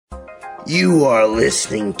You are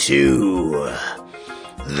listening to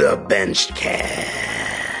the Benchcast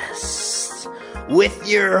with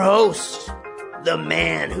your host, the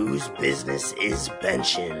man whose business is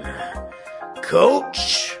benching,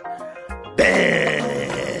 Coach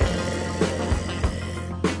Ben.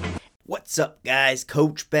 What's up, guys?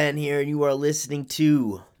 Coach Ben here, and you are listening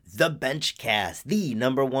to the Benchcast, the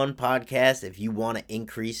number one podcast if you want to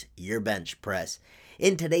increase your bench press.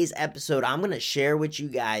 In today's episode, I'm going to share with you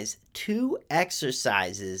guys 2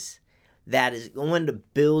 exercises that is going to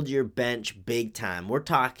build your bench big time. We're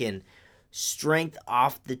talking strength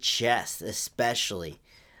off the chest, especially.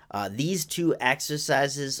 These 2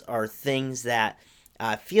 exercises are things that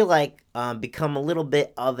I feel like become a little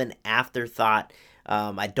bit of an afterthought.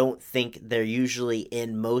 I don't think they're usually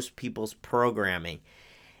in most people's programming.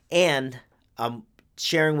 And I'm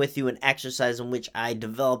sharing with you an exercise in which I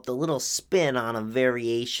developed a little spin on a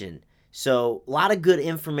variation. So a lot of good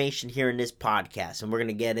information here in this podcast, and we're going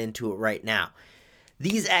to get into it right now.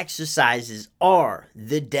 These exercises are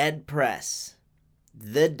the dead press.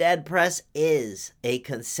 The dead press is a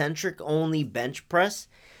concentric only bench press.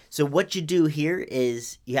 So what you do here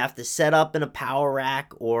is you have to set up in a power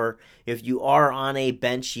rack, or if you are on a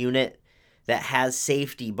bench unit that has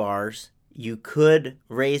safety bars, you could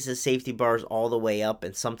raise the safety bars all the way up,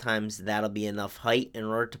 and sometimes that'll be enough height in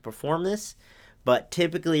order to perform this. But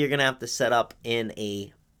typically you're going to have to set up in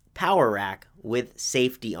a power rack with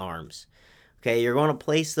safety arms. Okay, you're going to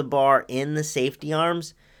place the bar in the safety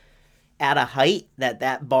arms at a height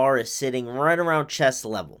that bar is sitting right around chest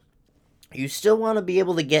level. You still want to be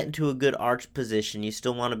able to get into a good arch position. You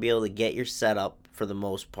still want to be able to get your setup for the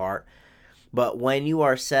most part. But when you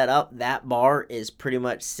are set up, that bar is pretty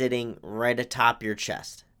much sitting right atop your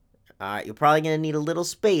chest. You're probably going to need a little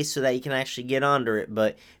space so that you can actually get under it,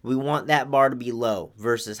 but we want that bar to be low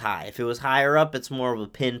versus high. If it was higher up, it's more of a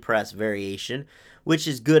pin press variation, which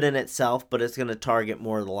is good in itself, but it's going to target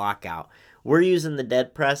more of the lockout. We're using the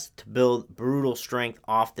dead press to build brutal strength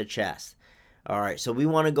off the chest. All right, so we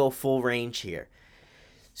want to go full range here.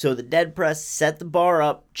 So the dead press, set the bar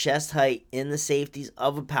up, chest height in the safeties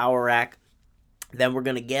of a power rack. Then we're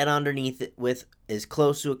going to get underneath it with as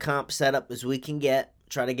close to a comp setup as we can get.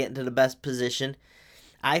 Try to get into the best position.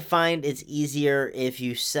 I find it's easier if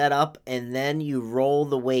you set up and then you roll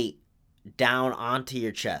the weight down onto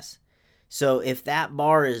your chest. So if that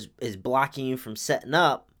bar is blocking you from setting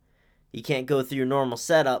up, you can't go through your normal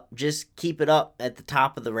setup. Just keep it up at the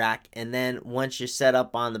top of the rack, and then once you're set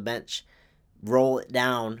up on the bench, roll it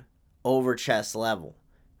down over chest level.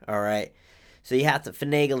 All right. So you have to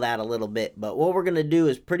finagle that a little bit. But what we're going to do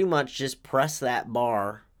is pretty much just press that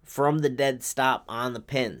bar from the dead stop on the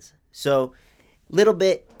pins. So a little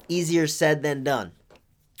bit easier said than done.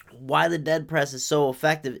 Why the dead press is so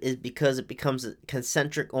effective is because it becomes a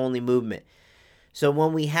concentric only movement. So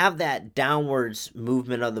when we have that downwards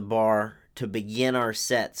movement of the bar to begin our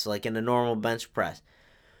sets, like in a normal bench press,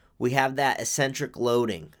 we have that eccentric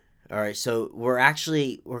loading. All right, so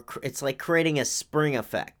it's like creating a spring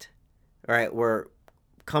effect. All right, we're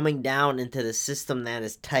coming down into the system that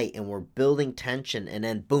is tight, and we're building tension, and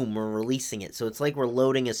then boom, we're releasing it. So it's like we're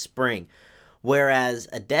loading a spring. Whereas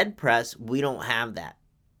a dead press, we don't have that.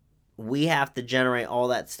 We have to generate all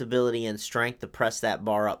that stability and strength to press that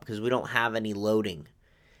bar up because we don't have any loading.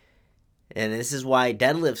 And this is why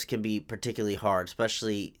deadlifts can be particularly hard,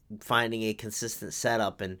 especially finding a consistent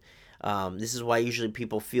setup. And this is why usually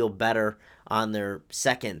people feel better on their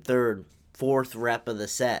second, third, fourth rep of the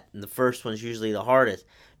set, and the first one's usually the hardest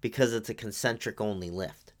because it's a concentric only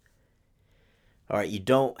lift. All right, you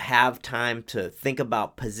don't have time to think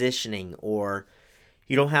about positioning, or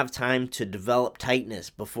you don't have time to develop tightness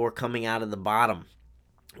before coming out of the bottom.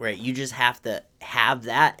 Right, you just have to have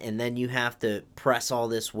that, and then you have to press all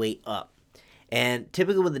this weight up. And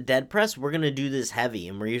typically with the dead press, we're going to do this heavy,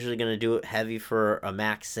 and we're usually going to do it heavy for a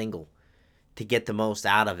max single to get the most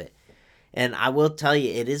out of it. And I will tell you,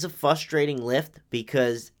 it is a frustrating lift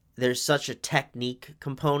because there's such a technique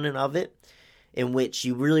component of it in which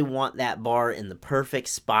you really want that bar in the perfect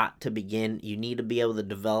spot to begin. You need to be able to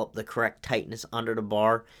develop the correct tightness under the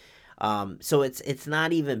bar. So it's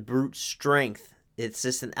not even brute strength. It's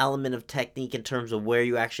just an element of technique in terms of where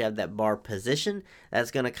you actually have that bar positioned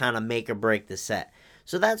that's going to kind of make or break the set.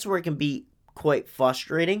 So that's where it can be quite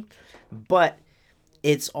frustrating, but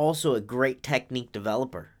it's also a great technique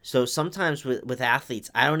developer. So sometimes with athletes,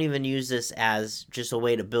 I don't even use this as just a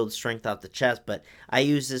way to build strength out the chest, but I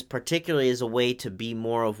use this particularly as a way to be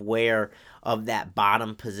more aware of that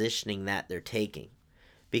bottom positioning that they're taking.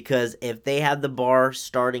 Because if they have the bar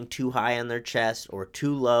starting too high on their chest or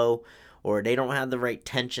too low, or they don't have the right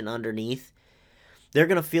tension underneath, they're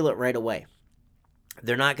going to feel it right away.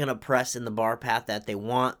 They're not going to press in the bar path that they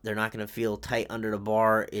want. They're not going to feel tight under the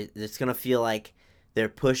bar. It's going to feel like they're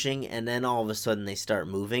pushing, and then all of a sudden they start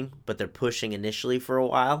moving, but they're pushing initially for a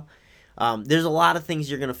while. There's a lot of things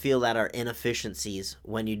you're going to feel that are inefficiencies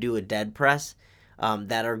when you do a dead press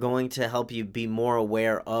that are going to help you be more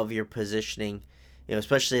aware of your positioning,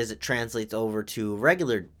 especially as it translates over to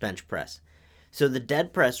regular bench press. So the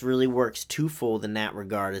dead press really works twofold in that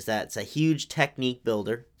regard, is that it's a huge technique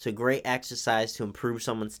builder. It's a great exercise to improve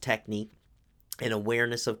someone's technique and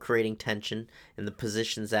awareness of creating tension in the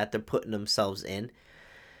positions that they're putting themselves in.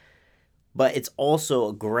 But it's also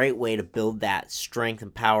a great way to build that strength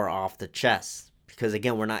and power off the chest, because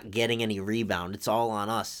again, we're not getting any rebound. It's all on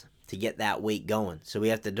us to get that weight going. So we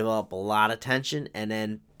have to develop a lot of tension and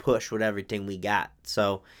then push with everything we got.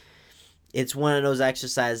 So it's one of those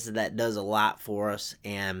exercises that does a lot for us,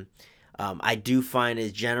 and I do find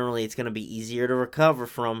is generally it's going to be easier to recover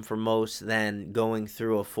from for most than going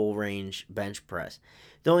through a full range bench press.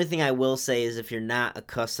 The only thing I will say is if you're not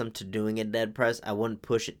accustomed to doing a dead press, I wouldn't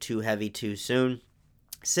push it too heavy too soon,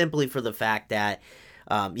 simply for the fact that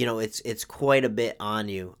it's quite a bit on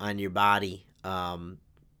your body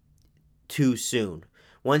too soon.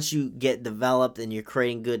 Once you get developed and you're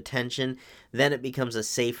creating good tension, then it becomes a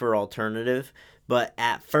safer alternative. But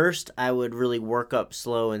at first, I would really work up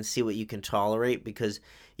slow and see what you can tolerate, because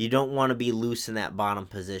you don't want to be loose in that bottom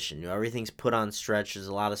position. Everything's put on stretch. There's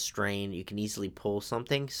a lot of strain. You can easily pull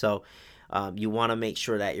something. So you want to make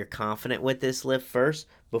sure that you're confident with this lift first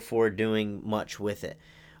before doing much with it.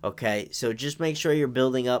 Okay, so just make sure you're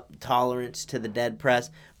building up tolerance to the dead press,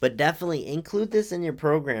 but definitely include this in your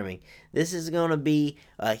programming. This is going to be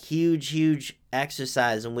a huge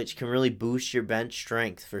exercise in which can really boost your bench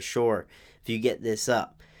strength for sure if you get this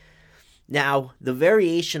up. Now, the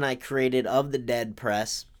variation I created of the dead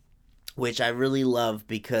press, which I really love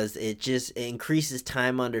because it increases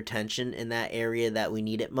time under tension in that area that we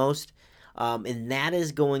need it most, and that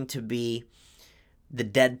is going to be the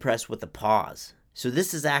dead press with a pause. So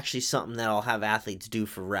this is actually something that I'll have athletes do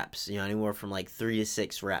for reps, anywhere from like 3 to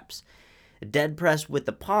 6 reps. A dead press with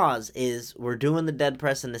the pause is we're doing the dead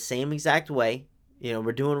press in the same exact way.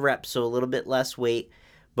 We're doing reps, so a little bit less weight.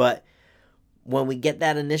 But when we get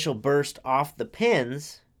that initial burst off the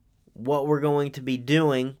pins, what we're going to be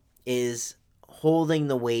doing is holding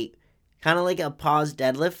the weight, kind of like a pause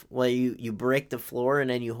deadlift where you break the floor and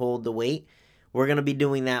then you hold the weight. We're going to be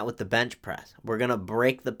doing that with the bench press. We're going to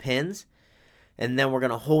break the pins, and then we're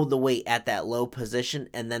going to hold the weight at that low position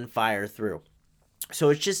and then fire through. So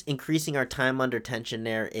it's just increasing our time under tension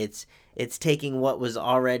there. It's taking what was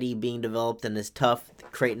already being developed and is tough,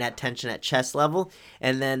 creating that tension at chest level,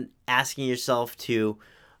 and then asking yourself to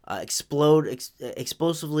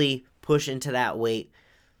explosively push into that weight,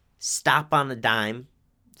 stop on a dime.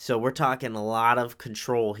 So we're talking a lot of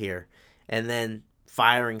control here, and then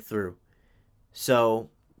firing through. So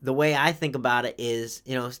the way I think about it is,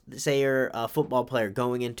 say you're a football player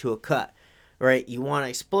going into a cut, right? You want to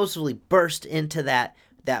explosively burst into that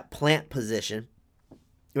plant position,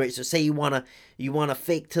 right? So say you want to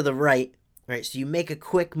fake to the right, right? So you make a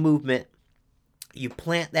quick movement, you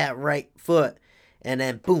plant that right foot, and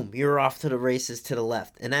then boom, you're off to the races to the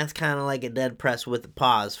left. And that's kind of like a dead press with a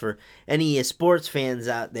pause. For any sports fans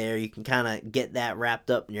out there, you can kind of get that wrapped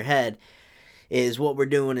up in your head. Is what we're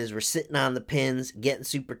doing is we're sitting on the pins, getting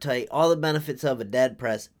super tight, all the benefits of a dead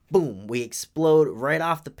press. Boom, we explode right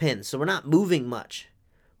off the pins. So we're not moving much.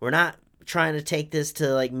 We're not trying to take this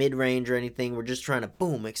to like mid-range or anything. We're just trying to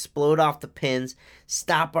boom, explode off the pins,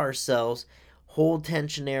 stop ourselves, hold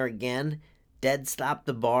tension there again, dead stop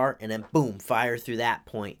the bar, and then boom, fire through that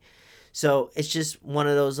point. So it's just one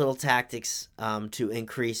of those little tactics to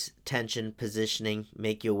increase tension, positioning,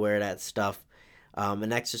 make you aware of that stuff.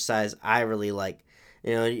 An exercise I really like.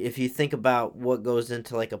 If you think about what goes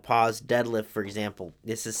into like a pause deadlift, for example,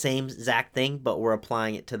 it's the same exact thing, but we're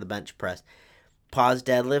applying it to the bench press. Pause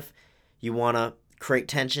deadlift, you want to create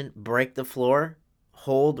tension, break the floor,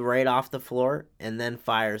 hold right off the floor, and then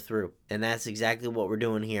fire through. And that's exactly what we're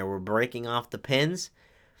doing here. We're breaking off the pins,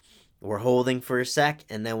 we're holding for a sec,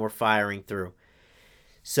 and then we're firing through.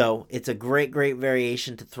 So it's a great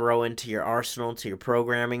variation to throw into your arsenal, to your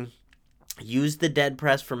programming. Use the dead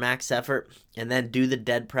press for max effort, and then do the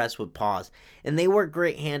dead press with pause. And they work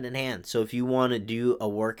great hand in hand. So if you want to do a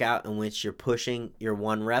workout in which you're pushing your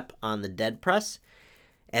 1 rep on the dead press,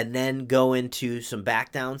 and then go into some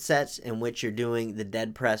back down sets in which you're doing the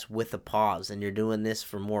dead press with a pause, and you're doing this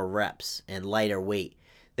for more reps and lighter weight,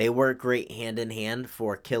 they work great hand in hand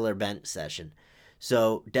for a killer bench session.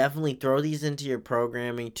 So definitely throw these into your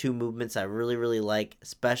programming. 2 movements I really, really like,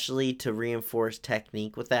 especially to reinforce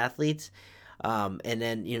technique with athletes. And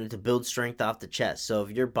then, to build strength off the chest. So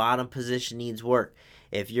if your bottom position needs work,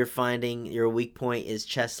 if you're finding your weak point is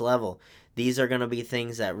chest level, these are going to be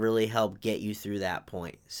things that really help get you through that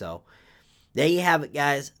point. So there you have it,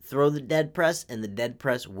 guys. Throw the dead press and the dead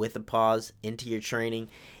press with a pause into your training.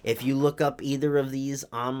 If you look up either of these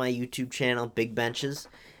on my YouTube channel, Big Benches,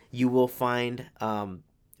 you will find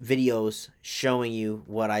videos showing you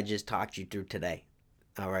what I just talked you through today.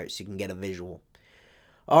 All right, so you can get a visual.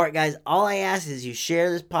 All right, guys, all I ask is you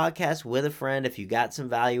share this podcast with a friend if you got some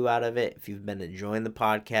value out of it. If you've been enjoying the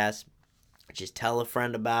podcast, just tell a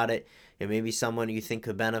friend about it. And maybe someone you think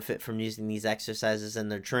could benefit from using these exercises in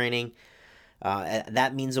their training.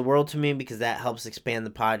 That means the world to me because that helps expand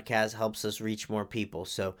the podcast, helps us reach more people.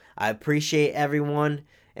 So I appreciate everyone,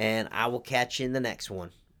 and I will catch you in the next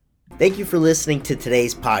one. Thank you for listening to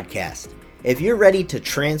today's podcast. If you're ready to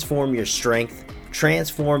transform your strength,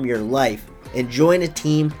 transform your life, and join a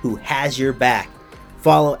team who has your back,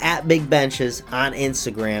 follow @BigBenches on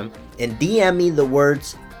Instagram and DM me the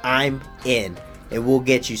words "I'm in," and we'll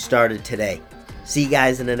get you started today. See you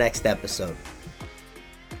guys in the next episode.